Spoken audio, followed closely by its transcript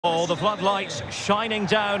All the floodlights shining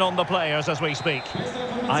down on the players as we speak.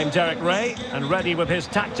 I'm Derek Ray, and ready with his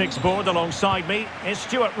tactics board alongside me is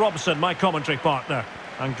Stuart Robson, my commentary partner.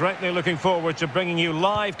 I'm greatly looking forward to bringing you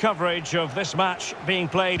live coverage of this match being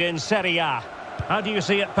played in Serie A. How do you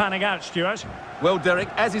see it panning out, Stuart? Well, Derek,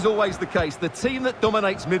 as is always the case, the team that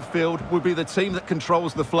dominates midfield will be the team that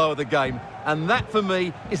controls the flow of the game. And that, for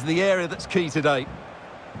me, is the area that's key today.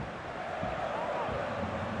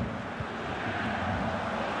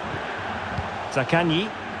 Zakanyi.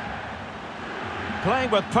 Playing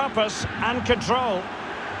with purpose and control.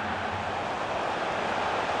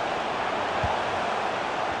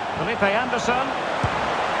 Felipe Anderson.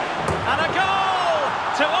 And a goal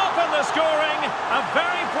to open the scoring. A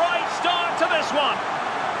very bright start to this one.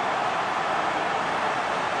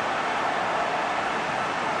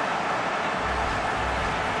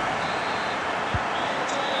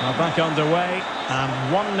 Well, back underway, and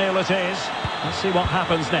 1-0 it is. Let's see what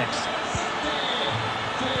happens next.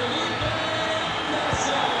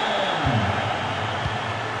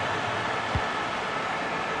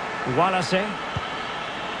 Wallace.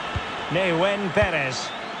 Neuen Perez.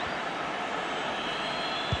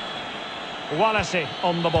 Wallace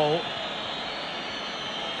on the ball.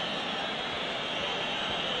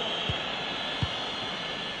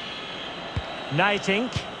 Nighting.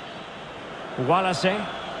 Wallace.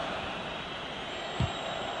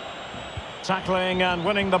 Tackling and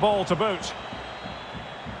winning the ball to boot.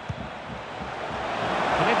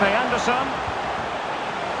 Felipe Anderson.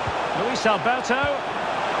 Luis Alberto.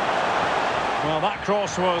 Well, that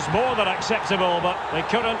cross was more than acceptable, but they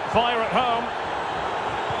couldn't fire at home.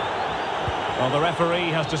 Well, the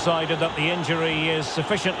referee has decided that the injury is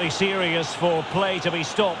sufficiently serious for play to be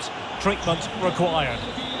stopped. Treatment required.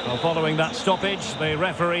 Well, following that stoppage, the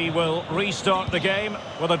referee will restart the game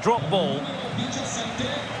with a drop ball.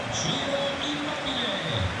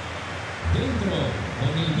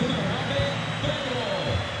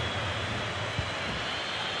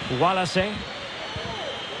 Wallace.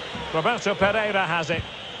 Roberto Pereira has it.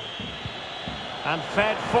 And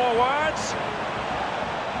fed forwards.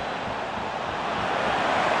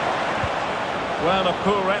 Well, a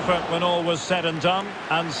poor effort when all was said and done,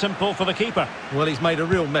 and simple for the keeper. Well, he's made a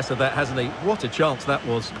real mess of that, hasn't he? What a chance that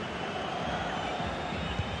was.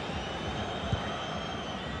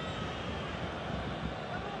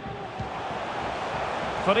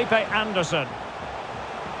 Felipe Anderson.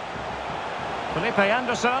 Felipe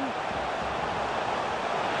Anderson.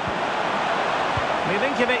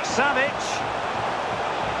 Milinkovic-Savic.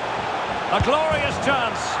 A glorious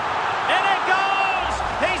chance. In it goes!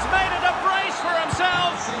 He's made it a brace for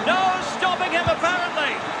himself. No stopping him,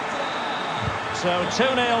 apparently. So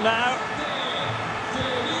 2-0 now.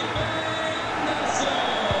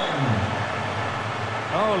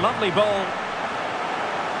 Oh, lovely ball.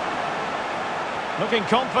 Looking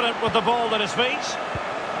confident with the ball at his feet.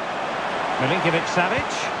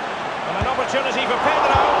 Milinkovic-Savic. And an opportunity for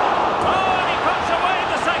Pedro. Oh, and he puts away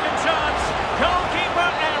the second chance. Goalkeeper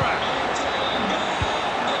error.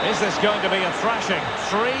 Is this going to be a thrashing?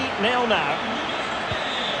 3-0 now.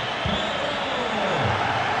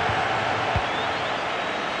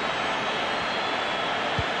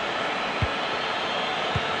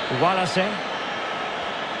 Wallace.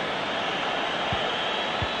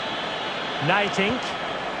 Nighting.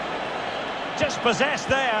 Just possessed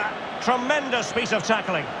there. Tremendous piece of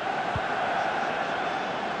tackling.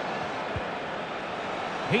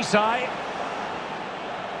 Husai.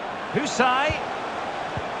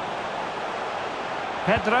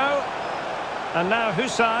 Pedro. And now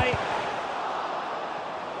Husai.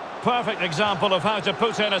 Perfect example of how to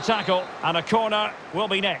put in a tackle. And a corner will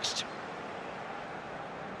be next.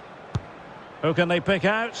 Who can they pick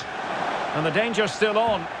out? And the danger's still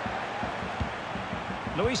on.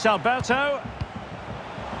 Luis Alberto.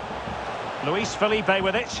 Luis Felipe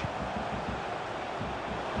with it.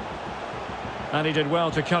 And he did well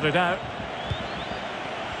to cut it out.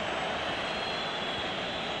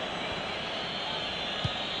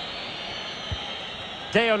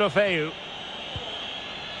 Deulofeu.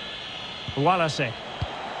 Wallace.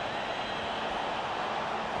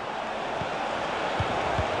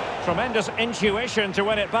 Tremendous intuition to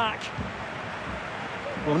win it back.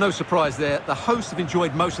 Well, no surprise there. The hosts have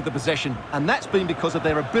enjoyed most of the possession, and that's been because of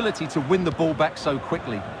their ability to win the ball back so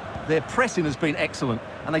quickly. Their pressing has been excellent,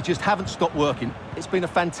 and they just haven't stopped working. It's been a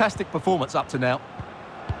fantastic performance up to now.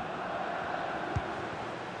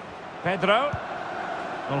 Pedro.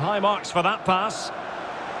 Well, high marks for that pass.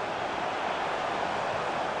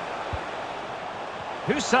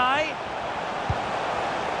 Husai.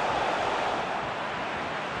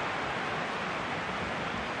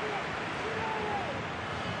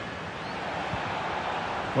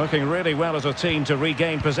 Working really well as a team to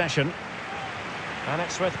regain possession. And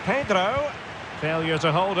it's with Pedro. Failure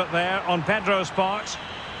to hold it there on Pedro's part.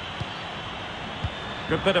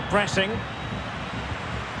 Good bit of pressing.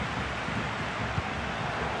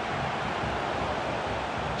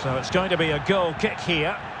 So it's going to be a goal kick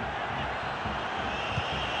here.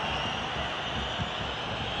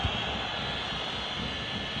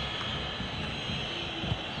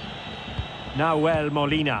 Nahuel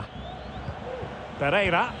Molina.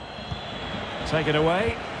 Pereira. Take it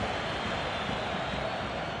away.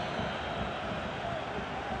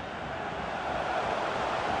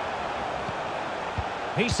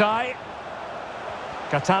 Hisai.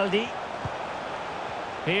 Cataldi.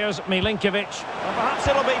 Here's Milinkovic. Well, perhaps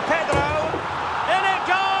it'll be Pedro. In it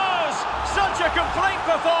goes! Such a complete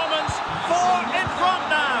performance. 4 in front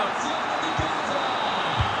now.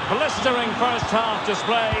 Blistering first half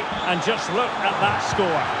display, and just look at that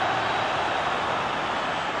score.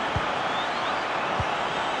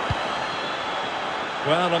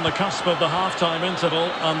 Well, on the cusp of the half-time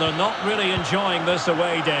interval, and they're not really enjoying this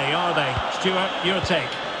away day, are they? Stuart, your take?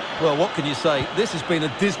 Well, what can you say? This has been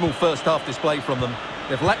a dismal first half display from them.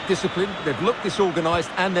 They've lacked discipline, they've looked disorganised,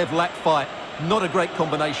 and they've lacked fight. Not a great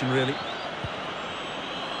combination, really.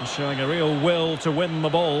 And showing a real will to win the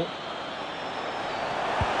ball.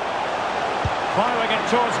 Firing it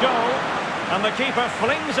towards goal, and the keeper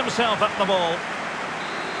flings himself at the ball.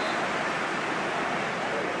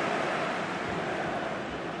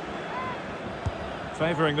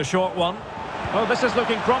 Favouring the short one. Oh, this is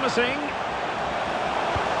looking promising.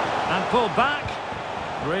 And pulled back.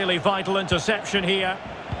 Really vital interception here.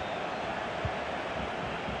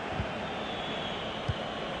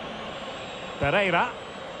 Pereira.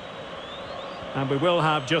 And we will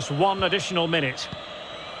have just one additional minute.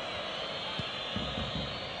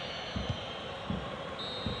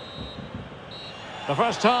 The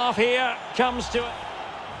first half here comes to it.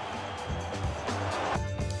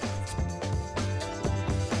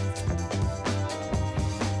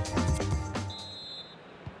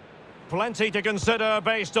 Plenty to consider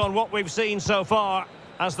based on what we've seen so far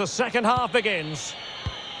as the second half begins.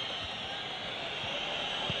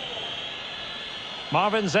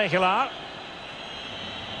 Marvin Zehilar.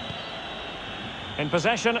 In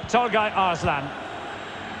possession, Tolgay Arslan.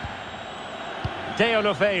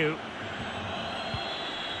 Deulofeu.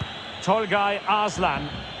 Tolgay Arslan.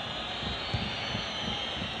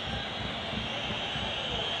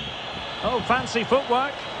 Oh, fancy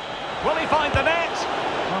footwork. Will he find the net?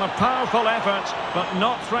 Well, a powerful effort, but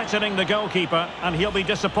not threatening the goalkeeper, and he'll be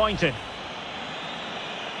disappointed.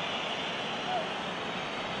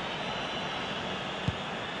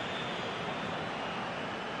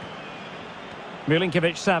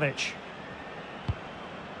 Milinkovic-Savic.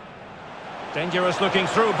 Dangerous looking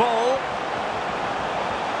through ball.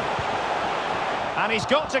 And he's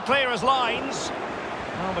got to clear his lines.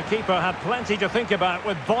 Well, the keeper had plenty to think about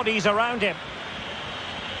with bodies around him.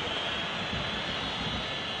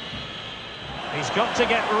 He's got to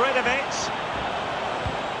get rid of it.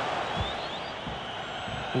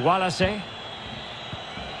 Wallace. In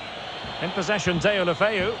possession,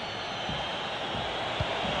 Deulofeu.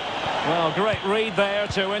 Well, great read there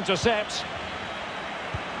to intercept.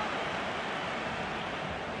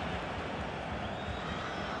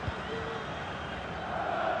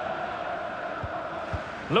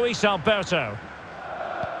 Luis Alberto.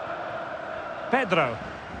 Pedro.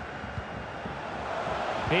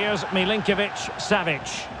 Here's Milinkovic-Savic.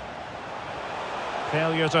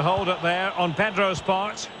 Failure to hold it there on Pedro's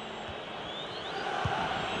part.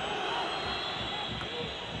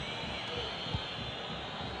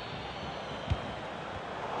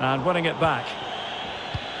 And winning it back.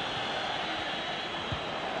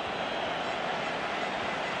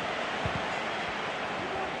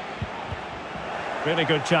 Really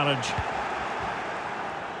good challenge.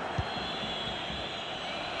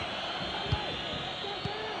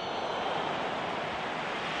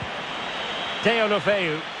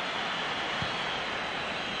 Deulofeu.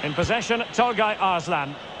 In possession, Tolgay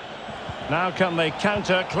Arslan. Now can they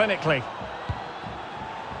counter clinically?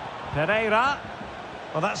 Pereira.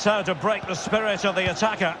 Well, that's how to break the spirit of the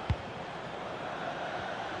attacker.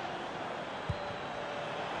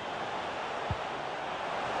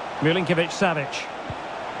 Milinkovic-Savic.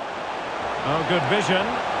 Oh, good vision.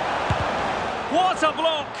 What a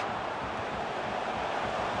block!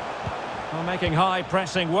 Well, making high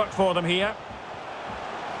pressing work for them here.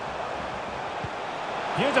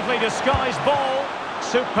 Beautifully disguised ball.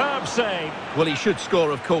 Superb save. Well, he should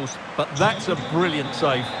score, of course, but that's a brilliant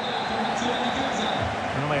save.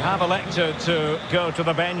 Well, they have elected to go to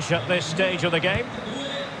the bench at this stage of the game.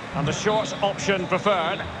 And the short option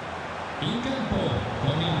preferred.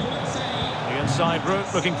 The inside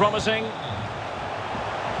route looking promising.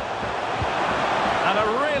 And a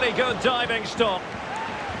really good diving stop.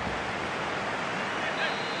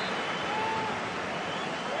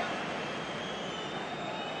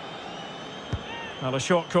 Well, a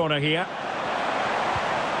short corner here.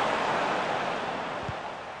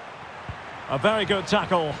 A very good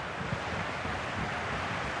tackle.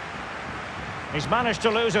 He's managed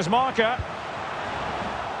to lose his marker.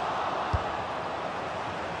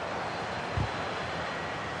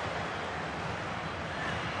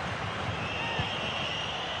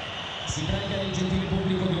 Si prega il gentile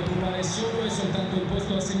pubblico di occupare solo e soltanto il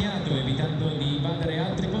posto assegnato, evitando di invadere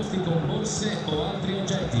altri posti con borse o altri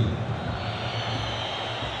oggetti.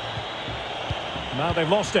 Now they've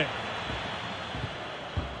lost it.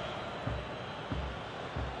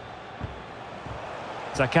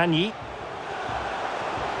 Zaccagni.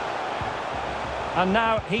 And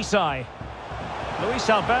now Hisai. Luis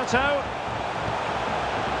Alberto.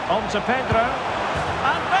 On to Pedro.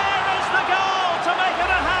 And there is the goal to make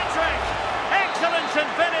it a hat-trick. Excellence in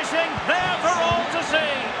finishing, there for all to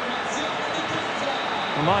see.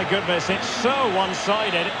 Oh my goodness, it's so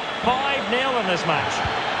one-sided. 5-0 in this match.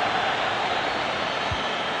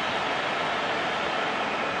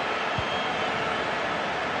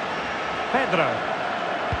 Pedro.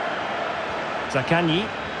 Zaccagni.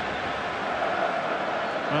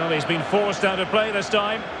 Well, he's been forced out of play this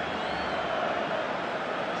time.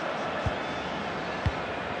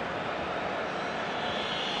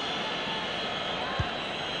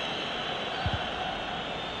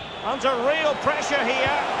 Under real pressure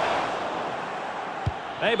here.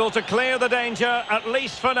 Able to clear the danger, at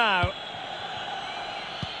least for now.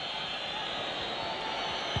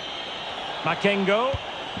 Makengo.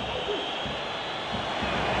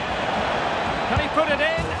 Can he put it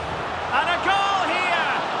in? And a goal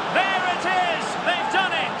here! There it is! They've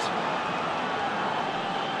done it!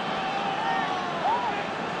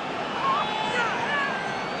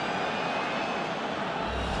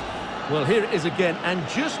 Well, here it is again, and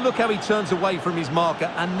just look how he turns away from his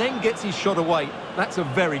marker and then gets his shot away. That's a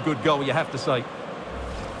very good goal, you have to say.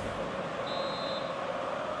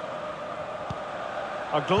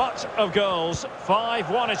 A glut of goals.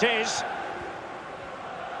 5-1 it is.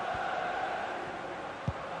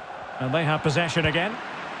 And they have possession again.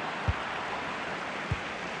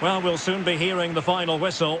 Well, we'll soon be hearing the final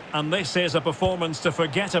whistle, and this is a performance to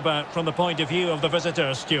forget about from the point of view of the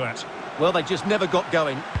visitors, Stuart. Well, they just never got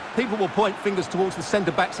going. People will point fingers towards the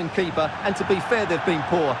centre-backs and keeper, and to be fair, they've been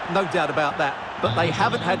poor, no doubt about that. But they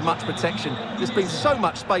haven't had much protection. There's been so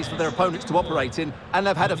much space for their opponents to operate in, and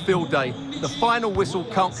they've had a field day. The final whistle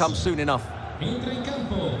can't come soon enough.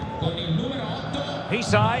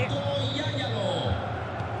 Hisai.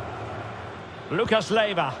 Lucas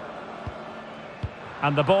Leiva.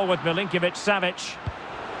 And the ball with Milinkovic-Savic.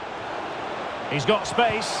 He's got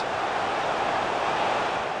space.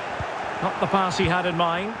 Not the pass he had in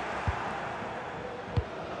mind.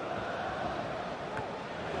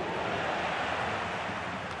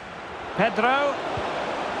 Pedro.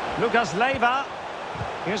 Lucas Leiva.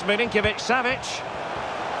 Here's Milinkovic-Savic.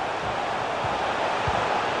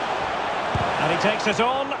 And he takes it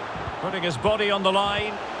on, putting his body on the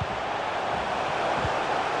line.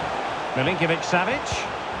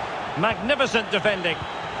 Milinkovic-Savic. Magnificent defending.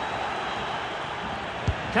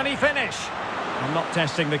 Can he finish? I'm not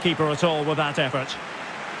testing the keeper at all with that effort.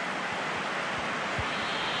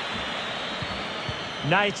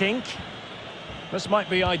 Nighting. This might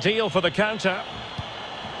be ideal for the counter.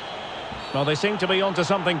 Well, they seem to be onto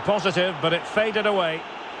something positive, but it faded away.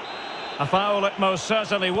 A foul it most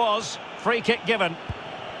certainly was. Free kick given.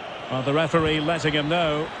 Well, the referee letting him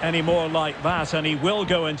know any more like that, and he will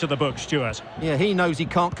go into the book, Stuart. Yeah, he knows he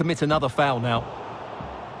can't commit another foul now.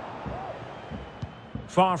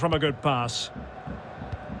 Far from a good pass.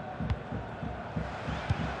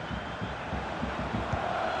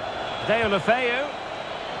 Deulofeu.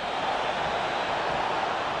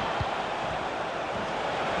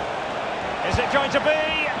 Is it going to be?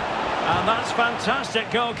 And that's fantastic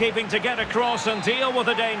goalkeeping to get across and deal with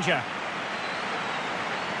the danger.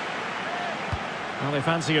 Well, they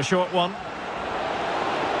fancy a short one.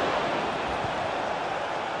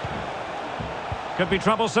 Could be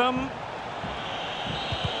troublesome.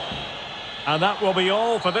 And that will be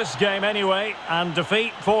all for this game anyway. And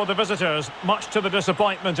defeat for the visitors, much to the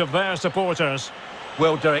disappointment of their supporters.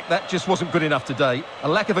 Well, Derek, that just wasn't good enough today. A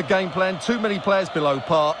lack of a game plan, too many players below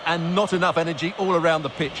par, and not enough energy all around the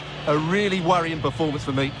pitch. A really worrying performance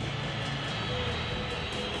for me.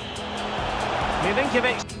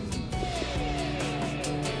 Milinkovic.